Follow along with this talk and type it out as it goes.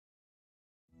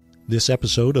This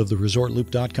episode of the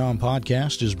ResortLoop.com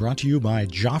podcast is brought to you by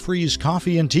Joffrey's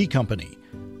Coffee and Tea Company.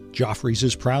 Joffrey's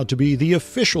is proud to be the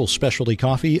official specialty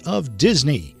coffee of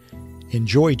Disney.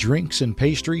 Enjoy drinks and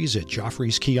pastries at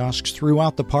Joffrey's kiosks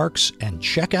throughout the parks and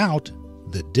check out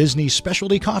the Disney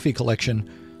Specialty Coffee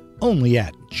Collection only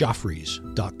at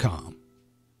Joffreys.com.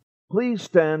 Please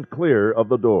stand clear of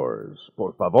the doors.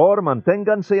 Por favor,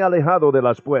 manténganse alejado de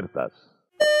las puertas.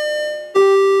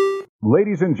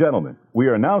 Ladies and gentlemen, we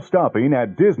are now stopping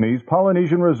at Disney's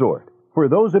Polynesian Resort. For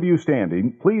those of you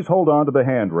standing, please hold on to the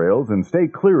handrails and stay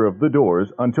clear of the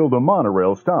doors until the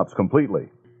monorail stops completely.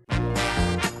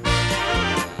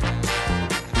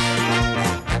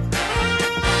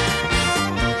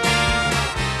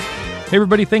 Hey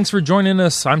everybody, thanks for joining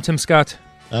us. I'm Tim Scott.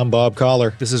 I'm Bob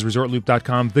Collar. This is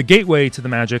ResortLoop.com, the gateway to the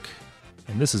magic,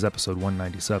 and this is episode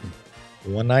 197.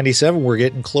 197, we're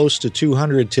getting close to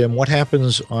 200, Tim. What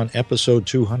happens on episode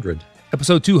 200?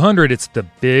 Episode 200, it's the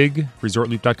big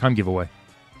ResortLoop.com giveaway.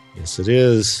 Yes, it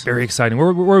is. Very exciting. Where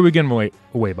are we giving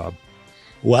away, Bob?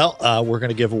 Well, we're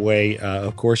going to give away,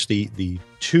 of course, the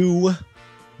 2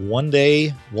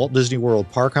 one-day Walt Disney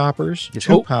World park hoppers, Yes.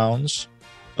 2 pounds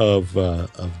of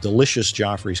delicious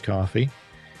Joffrey's coffee.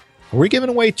 Are we giving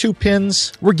away 2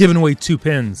 pins? We're giving away 2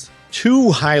 pins.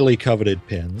 2 highly coveted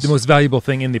pins. The most valuable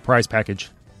thing in the prize package.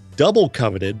 Double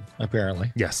coveted,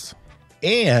 apparently. Yes.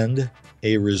 And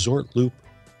a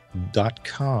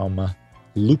ResortLoop.com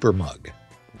Looper mug.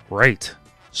 Right.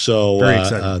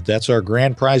 So that's our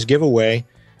grand prize giveaway.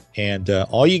 And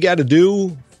all you got to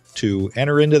do to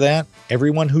enter into that,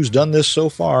 everyone who's done this so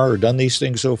far or done these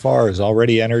things so far has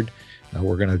already entered.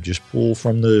 We're going to just pull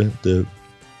from the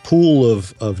pool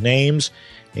of names.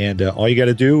 And all you got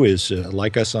to do is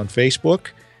like us on Facebook,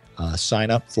 sign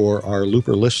up for our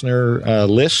Looper listener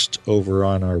list over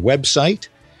on our website,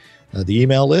 the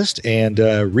email list, and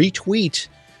retweet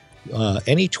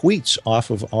any tweets off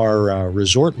of our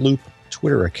Resort Loop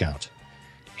Twitter account.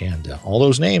 And all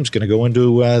those names going to go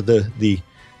into the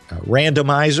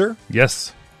randomizer.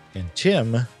 Yes. And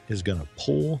Tim is going to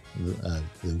pull the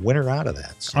winner out of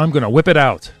that. So, I'm going to whip it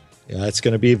out. it's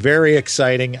going to be very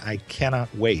exciting. I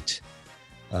cannot wait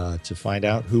to find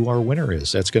out who our winner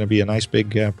is. That's going to be a nice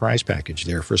big prize package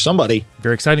there for somebody.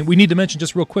 Very exciting. We need to mention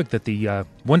just real quick that the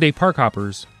one-day park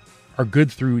hoppers are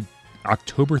good through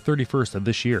October 31st of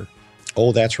this year.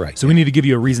 Oh, that's right. So we need to give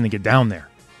you a reason to get down there.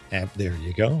 And there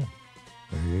you go.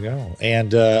 There you go.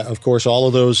 And, of course, all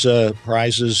of those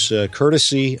prizes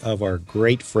courtesy of our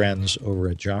great friends over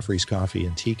at Joffrey's Coffee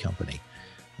and Tea Company.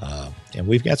 And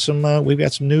we've got some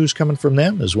news coming from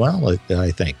them as well,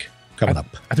 I think, coming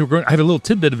up. I think I have a little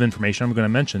tidbit of information I'm going to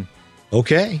mention.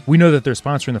 Okay. We know that they're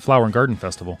sponsoring the Flower and Garden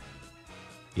Festival.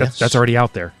 That's already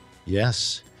out there.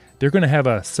 Yes. They're going to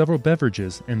have several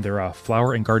beverages in their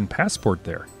Flower and Garden Passport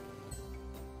there.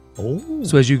 Oh.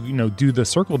 So as you do the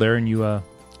circle there and you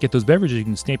get those beverages, you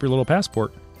can stamp your little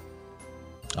passport.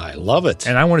 I love it.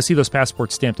 And I want to see those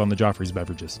passports stamped on the Joffrey's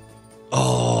beverages.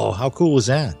 Oh, how cool is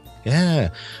that? Yeah.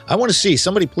 I want to see.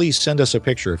 Somebody please send us a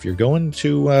picture. If you're going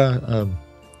to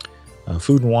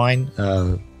Food and Wine,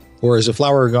 or is it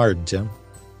Flower and Garden, Tim?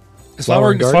 It's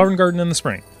Flower and Garden in the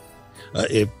spring.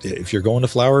 If you're going to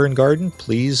Flower and Garden,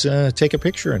 please take a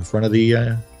picture in front of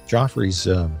the Joffrey's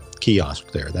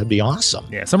kiosk there. That'd be awesome.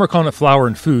 Yeah, some are calling it Flower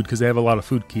and Food because they have a lot of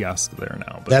food kiosks there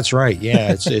now. But that's right.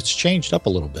 Yeah, it's changed up a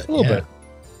little bit. A little bit.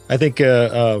 I think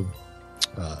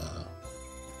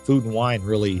Food and Wine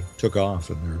really took off,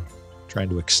 and they're trying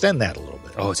to extend that a little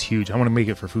bit. Oh, it's huge. I want to make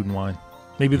it for Food and Wine.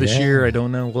 Maybe this year. I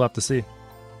don't know. We'll have to see.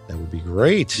 That would be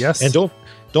great. Yes. And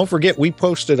don't forget, we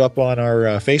posted up on our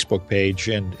Facebook page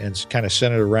and kind of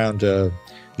sent it around the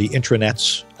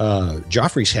intranets.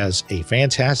 Joffrey's has a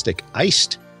fantastic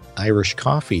iced Irish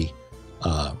coffee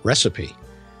recipe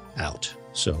out.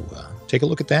 So take a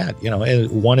look at that.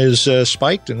 And one is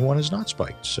spiked and one is not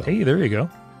spiked. So hey, there you go.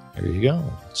 There you go.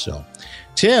 So,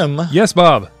 Tim. Yes,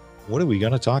 Bob. What are we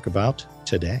going to talk about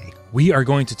today? We are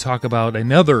going to talk about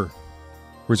another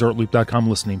ResortLoop.com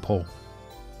listening poll.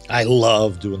 I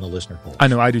love doing the listener polls. I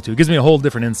know, I do too. It gives me a whole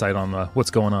different insight on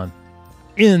what's going on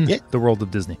in the world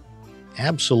of Disney.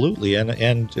 Absolutely,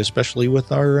 and especially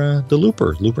with our the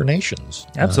Looper Nations.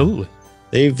 Absolutely,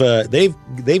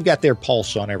 they've got their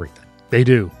pulse on everything. They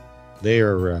do. They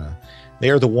are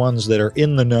the ones that are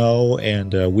in the know,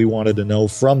 and we wanted to know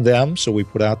from them. So we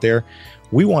put out there.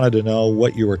 We wanted to know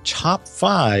what your top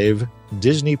 5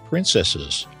 Disney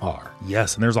princesses are.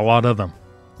 Yes, and there's a lot of them.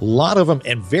 A lot of them,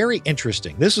 and very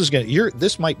interesting.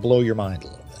 This might blow your mind a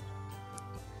little bit.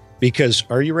 Because,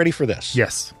 are you ready for this?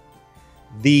 Yes.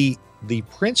 The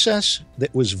princess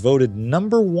that was voted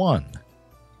number 1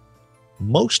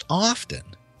 most often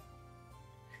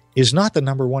is not the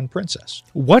number one princess.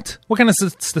 What? What kind of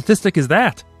statistic is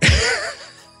that?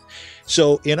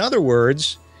 So, in other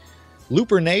words,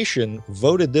 Looper Nation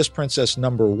voted this princess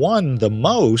number one the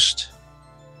most.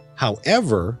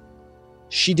 However,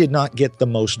 she did not get the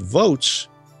most votes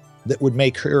that would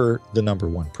make her the number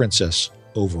one princess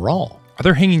overall. Are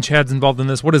there hanging chads involved in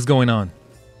this? What is going on?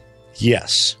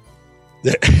 Yes.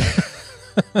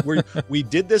 We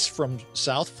did this from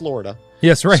South Florida.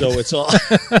 Yes, right. So it's all.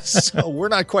 So we're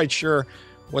not quite sure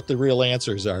what the real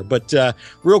answers are. But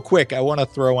real quick, I want to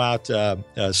throw out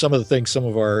some of the things some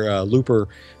of our Looper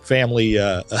family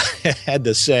had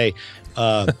to say.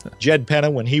 Jed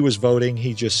Penna, when he was voting,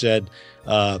 he just said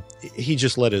he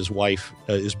just let his wife,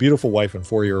 his beautiful wife and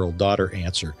 4-year-old daughter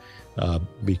answer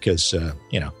because,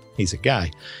 he's a guy.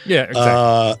 Yeah,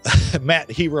 exactly. Matt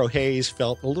Hero Hayes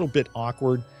felt a little bit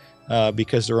awkward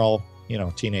because they're all,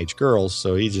 teenage girls.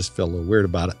 So he just felt a little weird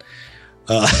about it.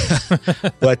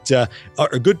 But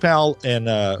our good pal and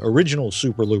original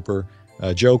Super Looper,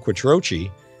 Joe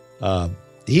Quattrochi,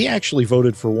 he actually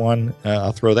voted for one.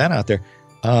 I'll throw that out there.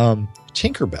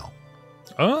 Tinkerbell.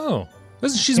 Oh,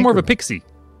 she's more of a pixie.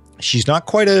 She's not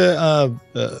quite a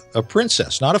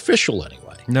princess, not official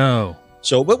anyway. No.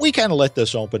 So, but we kind of let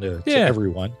this open to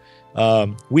everyone.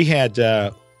 We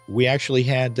actually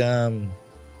had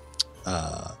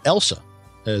Elsa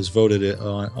as voted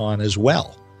on as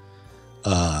well.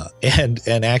 And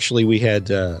actually we had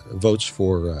votes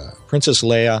for Princess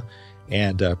Leia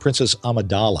and Princess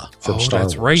Amidala from Star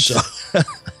Wars. That's right. So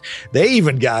they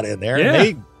even got in there. Yeah.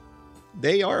 And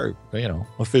they are,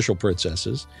 official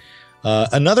princesses.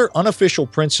 Another unofficial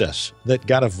princess that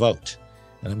got a vote.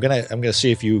 And I'm gonna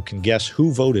see if you can guess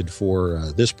who voted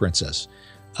for this princess.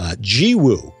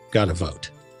 Jiwoo got a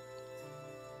vote.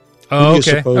 Oh, who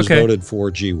do you suppose voted for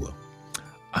Jiwoo?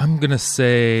 I'm gonna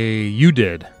say you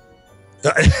did.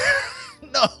 No,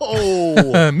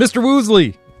 Mr.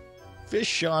 Woosley. Fish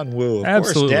Sean Wu. Of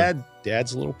Absolutely. course,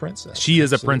 Dad's a little princess. She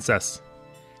is a princess.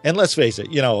 And let's face it,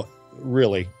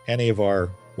 really, any of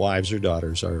our wives or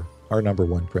daughters are our number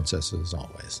one princesses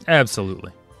always.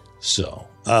 Absolutely. So,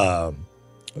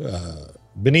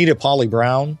 Benita Polly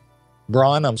Braun.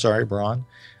 Her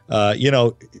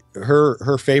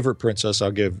favorite princess.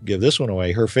 I'll give this one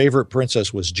away. Her favorite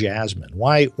princess was Jasmine.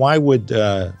 Why would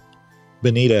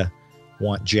Benita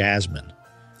want Jasmine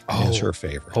as her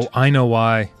favorite? Oh, I know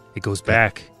why. It goes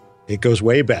back. It goes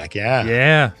way back. Yeah.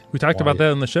 Yeah. We talked about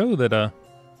that on the show. That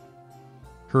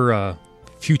her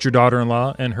future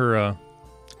daughter-in-law and her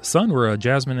son were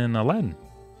Jasmine and Aladdin.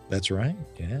 That's right.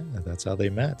 Yeah, that's how they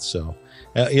met. So,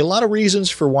 a lot of reasons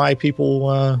for why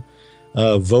people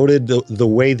voted the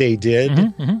way they did.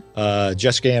 Mm-hmm.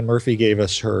 Jessica Ann Murphy gave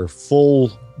us her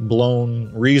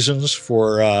full-blown reasons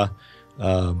for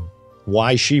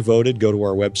why she voted. Go to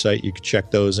our website. You can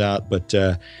check those out. But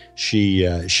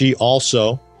she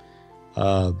also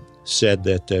said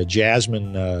that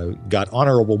Jasmine got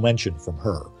honorable mention from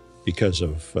her because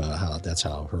of that's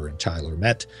how her and Tyler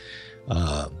met.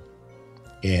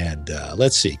 And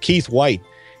let's see, Keith White,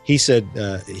 he said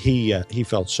he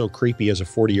felt so creepy as a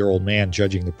 40-year-old man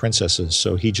judging the princesses,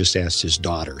 so he just asked his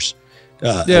daughters,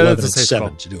 11 and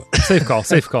 7, to do it.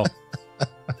 Safe call.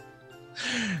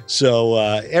 So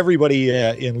everybody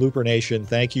in Looper Nation,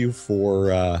 thank you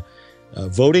for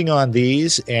voting on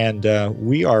these, and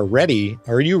we are ready.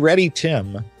 Are you ready,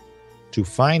 Tim, to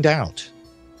find out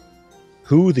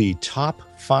who the top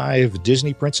 5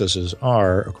 Disney princesses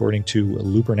are according to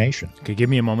Looper Nation? Okay, give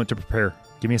me a moment to prepare.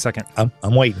 Give me a second. I'm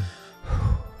waiting.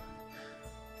 All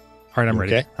right, I'm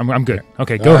ready. Okay? I'm good.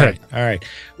 Okay, go ahead. All right.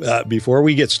 Before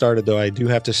we get started, though, I do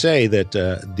have to say that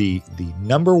the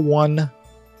number one,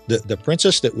 the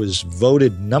princess that was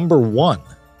voted number one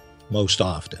most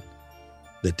often,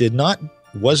 that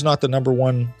was not the number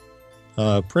one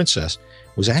princess,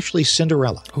 was actually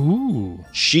Cinderella. Ooh.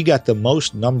 She got the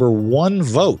most number one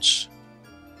votes.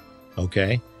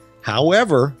 Okay.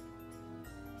 However,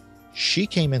 she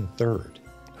came in third.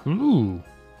 Ooh.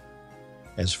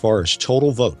 As far as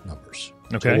total vote numbers.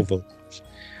 Okay. Total vote numbers.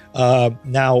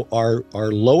 Now, our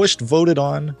lowest voted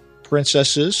on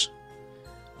princesses,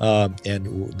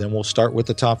 and then we'll start with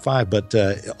the top 5, but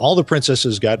all the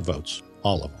princesses got votes,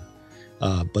 all of them.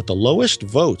 But the lowest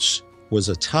votes was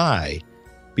a tie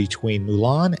between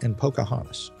Mulan and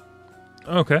Pocahontas.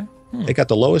 Okay. They got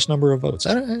the lowest number of votes.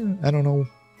 I don't know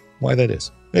why that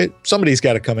is. Somebody's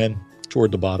got to come in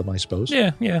toward the bottom, I suppose.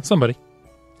 Yeah, somebody.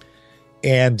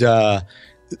 And the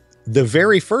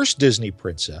very first Disney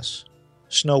princess,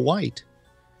 Snow White,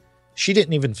 she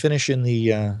didn't even finish in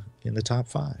the top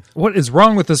 5. What is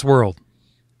wrong with this world?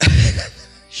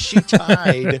 She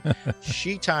tied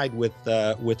with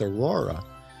Aurora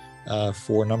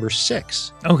for number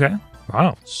 6. Okay.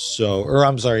 Wow. So, or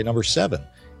I'm sorry, number 7.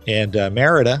 And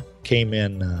Merida came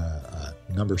in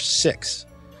number 6.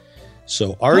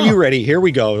 So are you ready? Here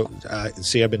we go.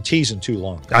 See, I've been teasing too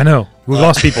long. I know. We've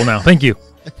lost people now. Thank you.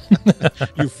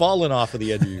 You've fallen off of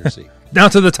the edge of your seat. Down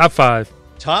to the top 5.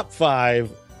 Top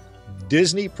 5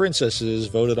 Disney princesses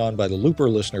voted on by the Looper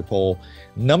listener poll.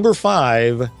 Number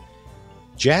 5,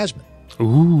 Jasmine.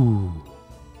 Ooh.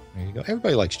 There you go.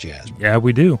 Everybody likes Jasmine. Yeah,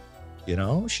 we do. You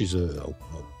know, she's a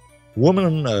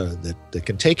woman that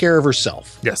can take care of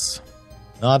herself. Yes.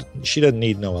 She doesn't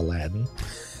need no Aladdin.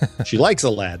 She likes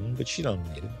Aladdin, but she don't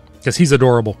need it. Because he's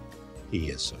adorable. He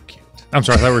is so cute. I'm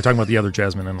sorry, I thought we were talking about the other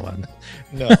Jasmine and Aladdin.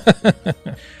 No.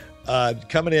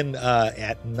 Coming in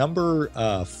at number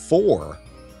 4,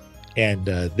 and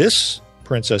this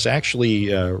princess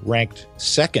actually ranked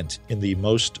second in the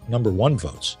most number 1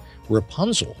 votes.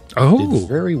 Rapunzel did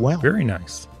very well. Very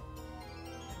nice.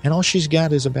 And all she's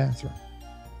got is a bathroom.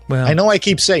 Well, I know I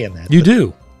keep saying that. You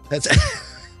do. That's.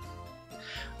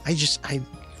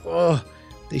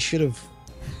 They should have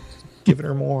given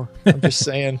her more. I'm just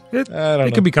saying. I don't know.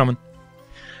 It could be coming.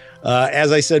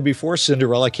 As I said before,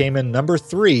 Cinderella came in number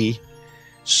 3.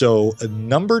 So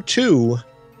number 2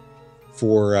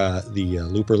 for the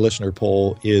Looper listener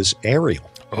poll is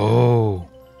Ariel. Oh.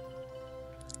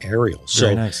 Ariel.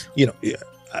 Very nice. You know,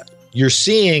 you're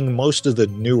seeing most of the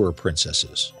newer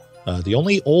princesses. The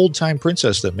only old-time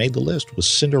princess that made the list was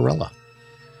Cinderella.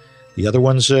 The other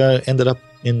ones ended up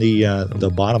in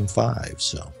the bottom 5.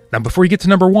 So now, before you get to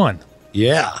number 1,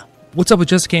 yeah, what's up with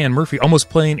Jessica Ann Murphy almost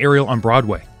playing Ariel on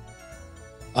Broadway?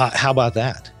 How about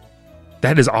that?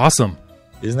 That is awesome.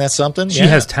 Isn't that something? She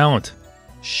has talent.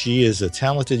 She is a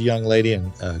talented young lady,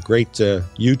 and a great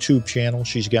YouTube channel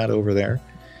she's got over there.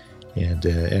 And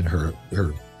her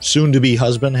soon-to-be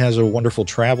husband has a wonderful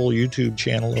travel YouTube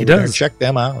channel. He does. Check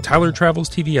them out. Tyler Travels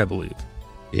TV, I believe.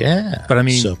 Yeah. But I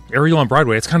mean, Ariel on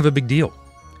Broadway, it's kind of a big deal.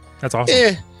 That's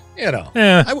awesome.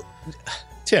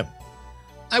 Tim,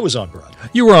 I was on Broadway.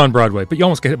 You were on Broadway, but you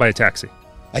almost got hit by a taxi.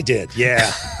 I did.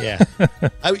 Yeah.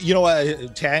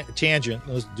 Tangent.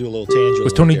 Let's do a little tangent.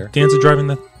 Was Tony Danza driving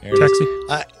the taxi?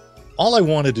 All I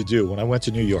wanted to do when I went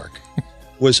to New York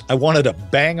was I wanted to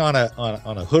bang on a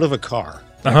hood of a car,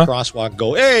 crosswalk,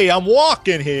 go, "Hey, I'm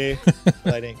walking here."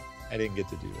 But I didn't get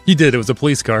to do it. You did. It was a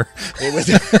police car. It was.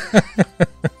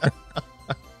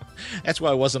 That's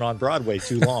why I wasn't on Broadway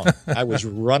too long. I was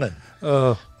running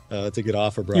to get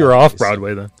off of Broadway. You were off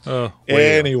Broadway then. Oh,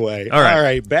 anyway, all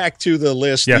right. Back to the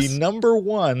list. Yes. The number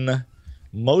 1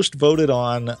 most voted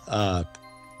on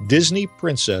Disney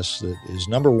princess that is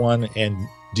number 1 and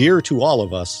dear to all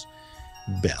of us,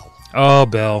 Belle. Oh,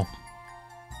 Belle.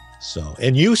 So,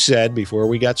 and you said before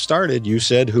we got started,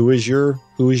 who is your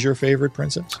favorite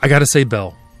princess? I got to say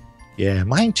Belle. Yeah,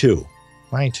 mine too.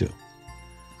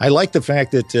 I like the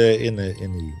fact that in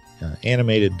the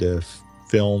animated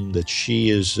film that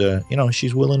she is,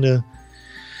 she's willing to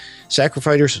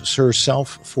sacrifice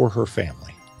herself for her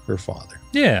family, her father.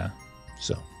 Yeah.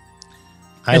 So,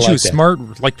 she was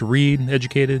smart, liked to read,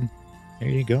 educated. There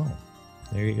you go.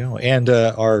 And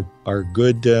our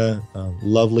good,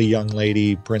 lovely young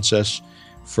lady princess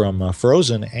from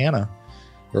Frozen, Anna,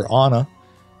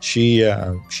 she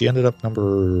ended up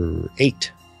number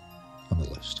 8 on the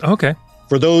list. Okay.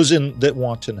 For those that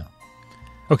want to know.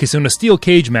 Okay, so in a steel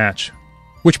cage match,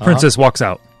 which princess walks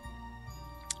out?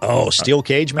 Oh, steel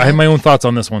cage match? I have my own thoughts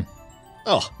on this one.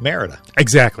 Oh, Merida.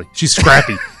 Exactly. She's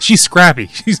scrappy. She's scrappy.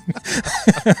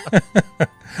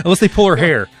 Unless they pull her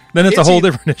hair, then it's a whole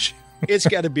different issue. It's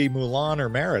got to be Mulan or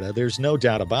Merida. There's no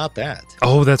doubt about that.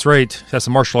 Oh, that's right. That's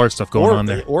some martial arts stuff going on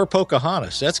there. Or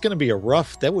Pocahontas. That would be a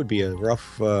rough,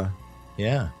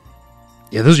 Yeah,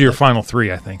 those are your final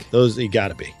 3, I think. Those, you got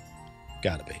to be.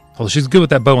 Well, she's good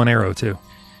with that bow and arrow, too.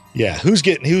 Yeah,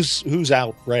 who's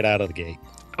out right out of the gate?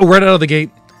 Oh, right out of the gate?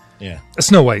 Yeah.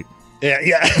 Snow White.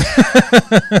 Yeah.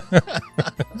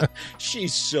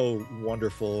 She's so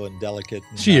wonderful and delicate.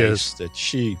 And she is. That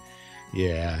she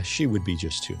would be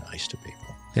just too nice to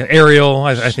people. Yeah, Ariel,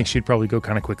 I think she'd probably go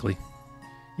kind of quickly.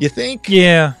 You think?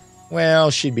 Yeah. Well,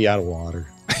 she'd be out of water.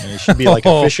 She'd be like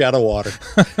a fish out of water.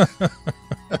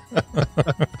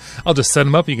 I'll just set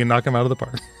him up. You can knock him out of the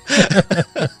park.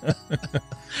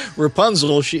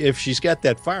 Rapunzel, if she's got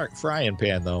that frying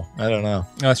pan, though, I don't know.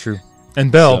 That's true.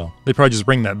 And Belle, they probably just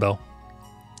ring that bell.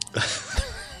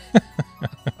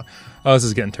 Oh, this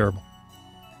is getting terrible.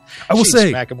 I will say,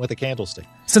 smack him with a candlestick.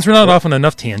 Since we're not off on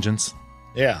enough tangents,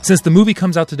 since the movie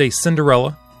comes out today,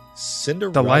 Cinderella,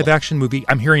 the live-action movie,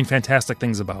 I'm hearing fantastic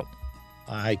things about.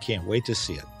 I can't wait to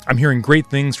see it. I'm hearing great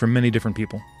things from many different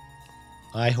people.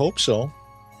 I hope so.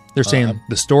 They're saying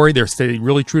the story, they're staying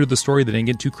really true to the story. They didn't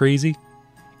get too crazy,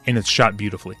 and it's shot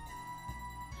beautifully.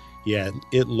 Yeah,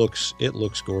 it looks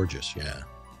gorgeous. Yeah.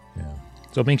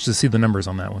 So I'm anxious to see the numbers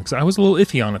on that one, because I was a little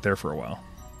iffy on it there for a while.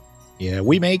 Yeah,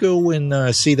 we may go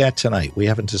and see that tonight. We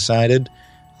haven't decided.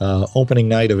 Opening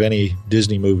night of any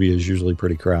Disney movie is usually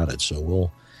pretty crowded, so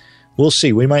we'll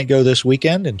see. We might go this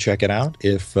weekend and check it out.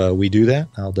 If we do that,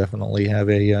 I'll definitely have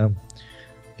a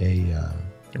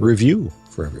review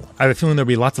for everyone. I have a feeling there'll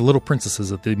be lots of little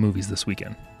princesses at the movies this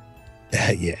weekend.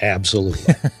 Yeah,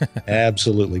 absolutely.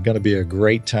 Absolutely. Going to be a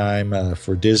great time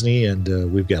for Disney,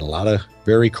 and we've got a lot of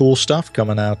very cool stuff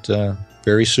coming out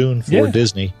very soon for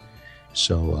Disney.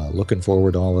 So looking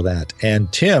forward to all of that.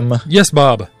 And Tim. Yes,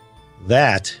 Bob.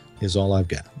 That is all I've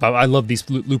got. Bob, I love these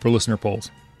Looper listener polls.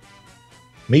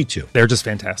 Me too. They're just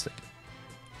fantastic.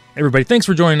 Everybody, thanks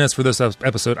for joining us for this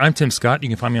episode. I'm Tim Scott. You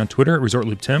can find me on Twitter at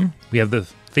ResortLoop.Tim. We have the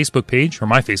Facebook page, or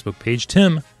my Facebook page,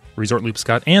 Tim, Resort Loop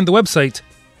Scott, and the website,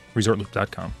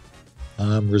 ResortLoop.com.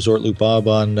 I'm Resort Loop Bob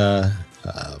on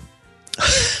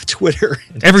Twitter,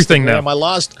 everything Instagram.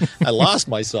 Now. I lost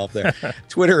myself there.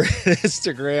 Twitter,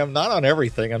 Instagram, not on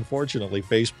everything. Unfortunately,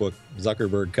 Facebook,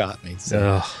 Zuckerberg caught me.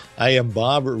 So I am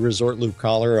Bob Resort Loop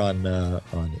Caller on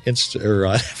Insta or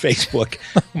on Facebook.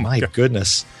 My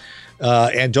goodness!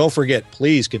 And don't forget,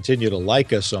 please continue to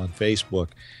like us on Facebook.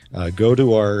 Go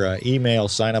to our email,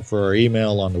 sign up for our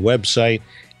email on the website,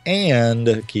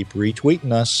 and keep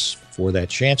retweeting us for that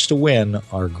chance to win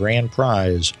our grand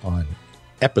prize on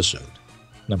episode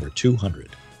number 200.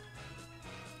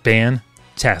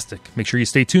 Fantastic. Make sure you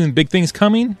stay tuned. Big things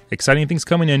coming, exciting things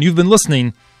coming, and you've been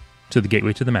listening to The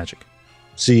Gateway to the Magic.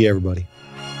 See you, everybody.